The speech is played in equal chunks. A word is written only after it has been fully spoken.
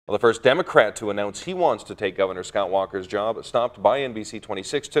Well, the first Democrat to announce he wants to take Governor Scott Walker's job stopped by NBC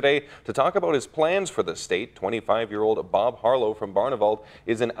 26 today to talk about his plans for the state. 25-year-old Bob Harlow from Barneveld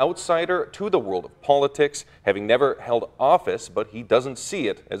is an outsider to the world of politics, having never held office, but he doesn't see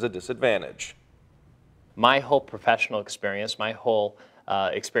it as a disadvantage. My whole professional experience, my whole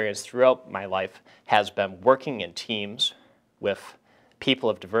experience throughout my life has been working in teams with people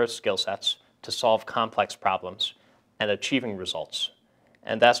of diverse skill sets to solve complex problems and achieving results.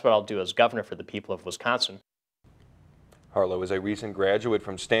 And that's what I'll do as governor for the people of Wisconsin. Harlow is a recent graduate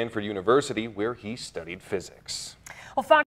from Stanford University, where he studied physics. Well, Fox